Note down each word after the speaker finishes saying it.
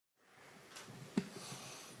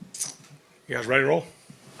You guys ready to roll?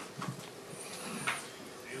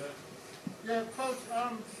 Yeah, Coach,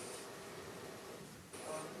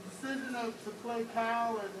 decision to play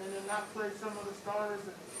Cal and then not play some of the starters,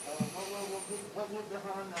 what went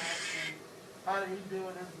behind that, and how did he do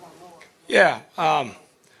it as one more? Yeah,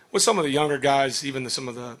 with some of the younger guys, even some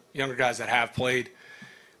of the younger guys that have played,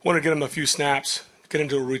 want to get them a few snaps, get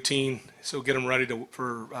into a routine, so get them ready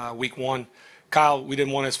for week one. Kyle, we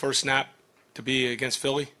didn't want his first snap to be against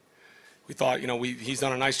Philly. We thought, he's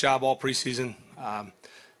done a nice job all preseason. Like I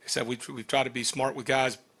said, we've tried to be smart with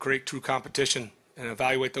guys, create true competition, and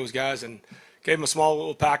evaluate those guys, and gave him a small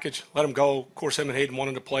little package, let him go. Of course, him and Hayden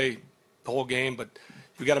wanted to play the whole game, but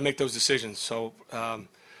we got to make those decisions. So,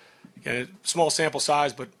 again, small sample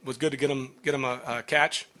size, but it was good to get him a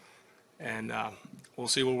catch, and we'll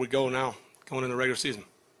see where we go now going into the regular season.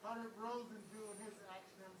 How did Rosen do in his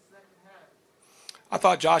action in the second half? I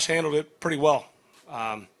thought Josh handled it pretty well.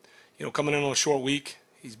 Coming in on a short week,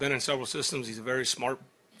 he's been in several systems. He's a very smart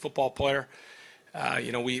football player.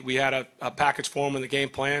 We had a package for him in the game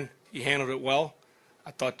plan. He handled it well.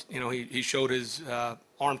 I thought, he showed his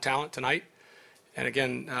arm talent tonight. And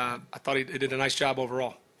again, I thought he did a nice job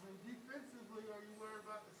overall. Defensively, are you worried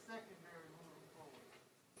about the secondary moving forward?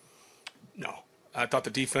 No. I thought the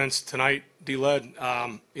defense tonight, D-led,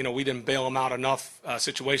 we didn't bail them out enough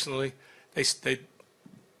situationally.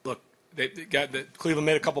 Cleveland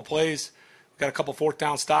made a couple plays. We got a couple fourth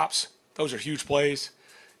down stops. Those are huge plays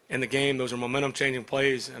in the game. Those are momentum-changing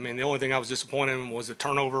plays. I mean, the only thing I was disappointed in was the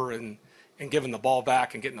turnover and giving the ball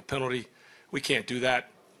back and getting the penalty. We can't do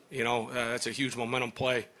that. That's a huge momentum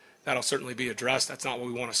play. That'll certainly be addressed. That's not what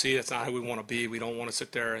we want to see. That's not who we want to be. We don't want to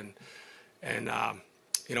sit there and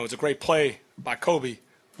it's a great play by Kobe.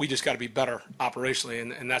 We just got to be better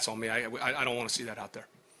operationally, and that's on me. I don't want to see that out there.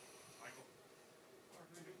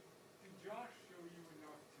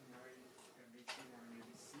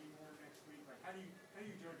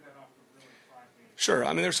 Sure. I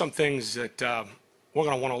mean, there's some things that we're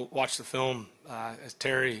going to want to watch the film as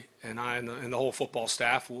Terry and I and the whole football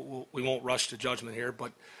staff. We won't rush to judgment here,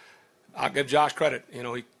 but I'll give Josh credit.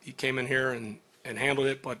 He came in here and handled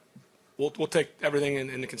it, but we'll take everything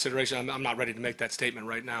into consideration. I'm not ready to make that statement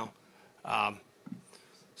right now. Yeah.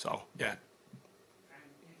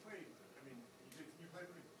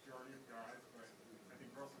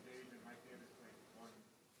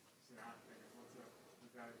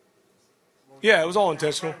 Yeah, it was all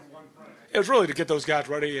intentional. It was really to get those guys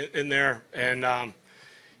ready in there. And,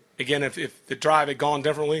 again, if the drive had gone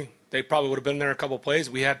differently, they probably would have been there a couple of plays.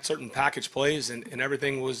 We had certain package plays, and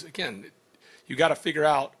everything was, again, you got to figure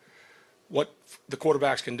out what the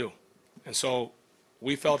quarterbacks can do. And so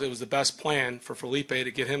we felt it was the best plan for Felipe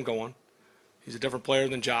to get him going. He's a different player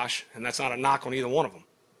than Josh, and that's not a knock on either one of them.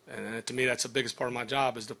 And to me, that's the biggest part of my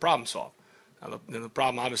job is to problem solve. Now, the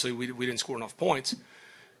problem, obviously, we didn't score enough points.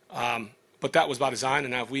 But that was by design,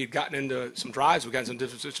 and now if we had gotten into some drives, we got in some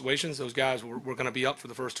different situations, those guys were going to be up for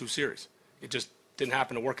the first two series. It just didn't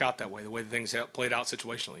happen to work out that way, the way things played out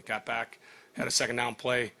situationally. Got back, had a second down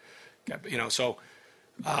play, so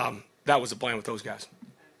that was the plan with those guys.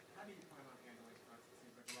 How do you plan on handling practices?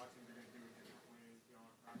 Like a lot of things are going to do it different ways,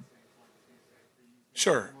 practicing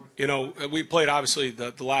Sure. We played, obviously,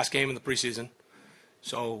 the last game in the preseason,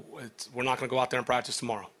 so we're not going to go out there and practice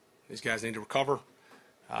tomorrow. These guys need to recover.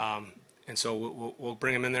 And so we'll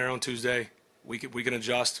bring them in there on Tuesday. We can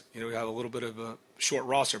adjust. We have a little bit of a short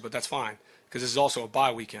roster, but that's fine because this is also a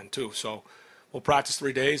bye weekend too. So we'll practice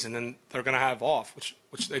 3 days, and then they're going to have off, which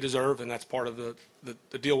they deserve, and that's part of the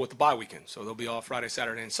deal with the bye weekend. So they'll be off Friday,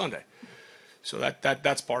 Saturday, and Sunday. So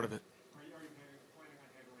that's part of it. Are you planning on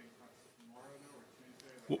handling tomorrow though, or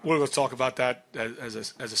Tuesday? We're going to talk about that as a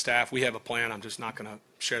staff. We have a plan. I'm just not going to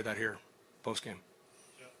share that here post game.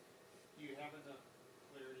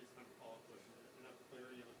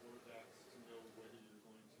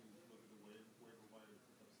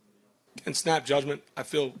 And snap judgment, I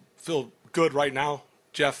feel good right now,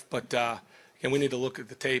 Jeff. But again, we need to look at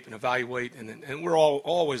the tape and evaluate, and we're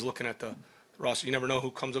always looking at the roster. You never know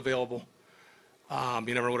who comes available.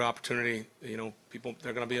 You never know what opportunity. People.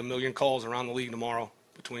 There are going to be a million calls around the league tomorrow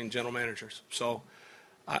between general managers. So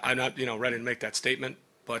I'm not ready to make that statement.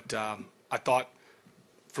 But I thought,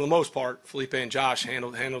 for the most part, Felipe and Josh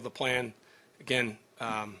handled the plan. Again,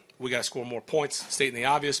 we got to score more points, stating the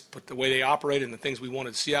obvious. But the way they operated and the things we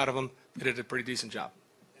wanted to see out of them, they did a pretty decent job.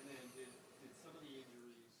 And then did some of the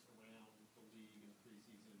injuries around the league in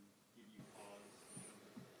preseason give you pause?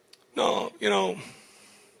 No,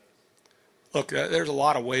 look, there's a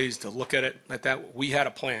lot of ways to look at it like that. We had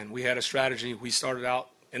a plan. We had a strategy. We started out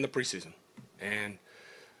in the preseason. And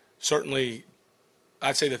certainly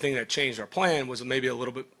I'd say the thing that changed our plan was maybe a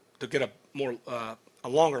little bit to get a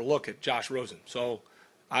longer look at Josh Rosen. So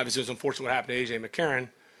obviously it was unfortunate what happened to A.J. McCarron.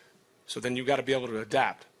 So then you've got to be able to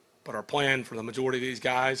adapt. But our plan for the majority of these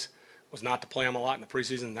guys was not to play them a lot in the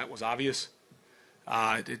preseason. That was obvious.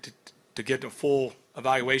 To get a full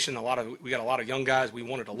evaluation, we got a lot of young guys we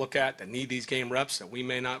wanted to look at that need these game reps that we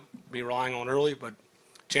may not be relying on early, but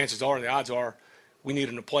chances are, the odds are, we need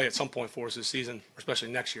them to play at some point for us this season,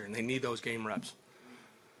 especially next year, and they need those game reps.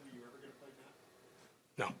 Were you ever going to play Matt?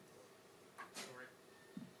 No.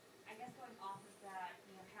 I guess going off of that,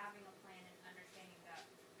 having a plan and understanding that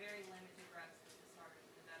very limited reps with the starters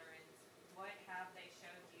and the veterans, what have they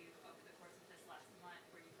showed you over the course of this last month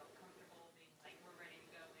where you felt comfortable being like, we're ready to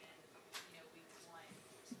go in, week one,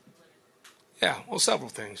 limited? Yeah, well,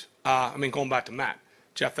 several things. Going back to Matt,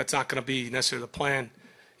 Jeff, that's not going to be necessarily the plan.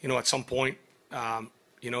 At some point,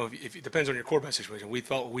 if it depends on your quarterback situation. We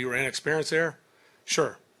felt we were inexperienced there.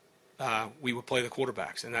 Sure, we would play the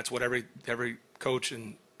quarterbacks, and that's what every coach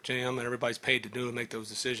and GM and everybody's paid to do, to make those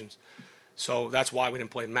decisions. So that's why we didn't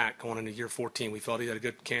play Matt going into year 14. We felt he had a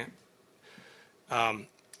good camp.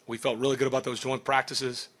 We felt really good about those joint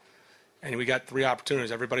practices, and we got 3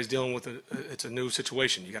 opportunities. Everybody's dealing with it's a new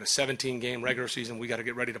situation. You got a 17-game regular season we got to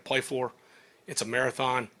get ready to play for. It's a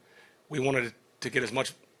marathon. We wanted to get as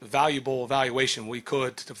much valuable evaluation we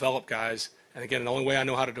could to develop guys. And again, the only way I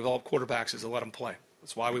know how to develop quarterbacks is to let them play.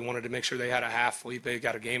 That's why we wanted to make sure they had a half. Felipe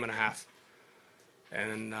got a game and a half.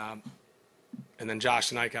 And then Josh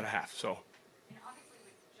tonight got a half. So. And obviously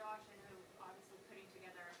with Josh, I know obviously putting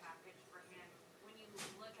together a package for him, when you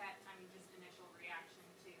look at, just initial reaction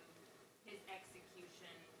to his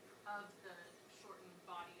execution of the shortened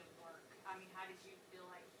body of work, how did you feel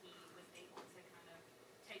like he was able to kind of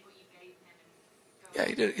take what you gave him and go?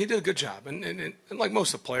 Yeah, he did a good job. And like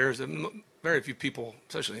most of the players, very few people,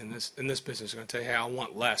 especially in this business, are going to tell you, hey, I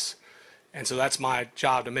want less. And so that's my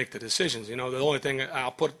job to make the decisions. The only thing,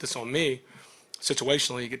 I'll put this on me,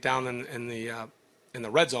 situationally, you get down in the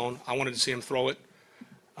red zone, I wanted to see him throw it.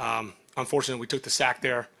 Unfortunately, we took the sack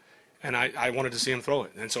there, and I wanted to see him throw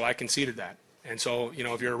it. And so I conceded that. And so,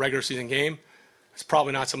 if you're a regular season game, it's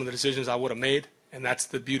probably not some of the decisions I would have made. And that's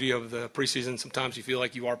the beauty of the preseason. Sometimes you feel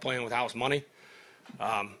like you are playing with house money.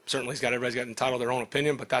 Certainly, everybody's got entitled to their own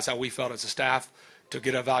opinion, but that's how we felt as a staff. To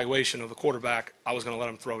get an evaluation of the quarterback, I was going to let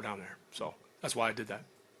him throw down there. So that's why I did that.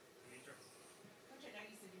 Coach, I know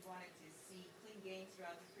you said you wanted to see clean games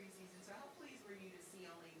throughout the preseason. So how pleased were you to see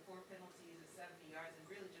only 4 penalties of 70 yards and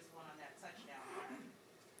really just one on that touchdown?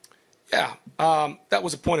 Yeah, that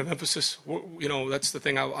was a point of emphasis. That's the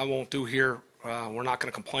thing I won't do here. We're not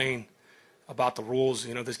going to complain about the rules.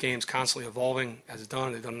 This game's constantly evolving as it's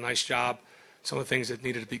done. They've done a nice job. Some of the things that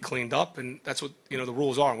needed to be cleaned up, and that's what the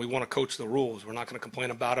rules are. And we want to coach the rules. We're not going to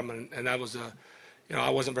complain about them. And that was I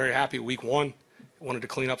wasn't very happy week 1. I wanted to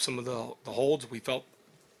clean up some of the holds. We felt,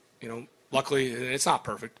 luckily, and it's not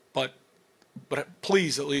perfect, but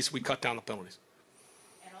please, at least we cut down the penalties.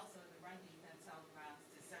 And also the run defense held grounds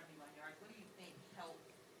to 71 yards. What do you think helped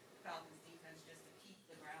Falcons defense just to keep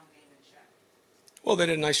the ground game in check? Well, they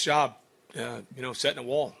did a nice job, setting a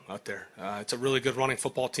wall out there. It's a really good running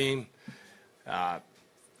football team.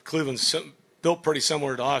 Cleveland's built pretty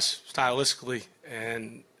similar to us stylistically,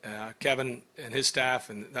 and Kevin and his staff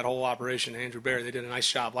and that whole operation, Andrew Barry, they did a nice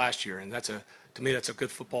job last year, and to me that's a good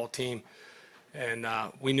football team. And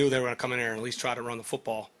we knew they were going to come in there and at least try to run the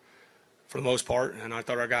football for the most part, and I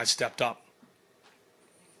thought our guys stepped up.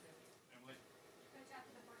 Emily? Coach,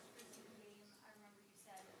 after the first preseason game, I remember you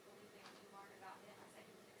said that the thing you learned about him, I said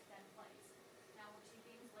he could extend plays. Now we're 2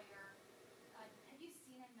 games later. Have you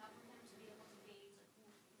seen enough of him to be able to gauge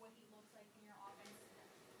what he looks like in your offense and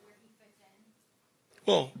where he fits in?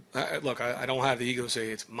 Well, look, I don't have the ego to say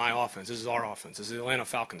it's my offense. This is our offense. This is the Atlanta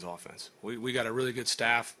Falcons offense. We got a really good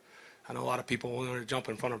staff. I know a lot of people want to jump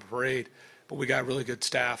in front of a parade, but we got really good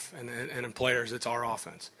staff and players. It's our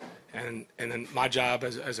offense. And then my job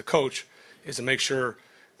as a coach is to make sure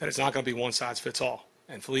that it's not going to be one size fits all.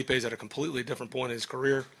 And Felipe's at a completely different point in his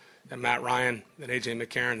career than Matt Ryan, than A.J.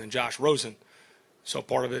 McCarron, than Josh Rosen. So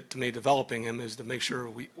part of it, to me, developing him is to make sure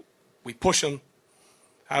we push him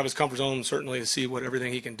out of his comfort zone, certainly to see what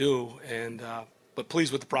everything he can do. And but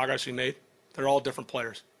pleased with the progress we made. They're all different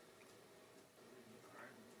players.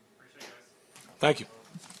 Appreciate it, guys. Thank you.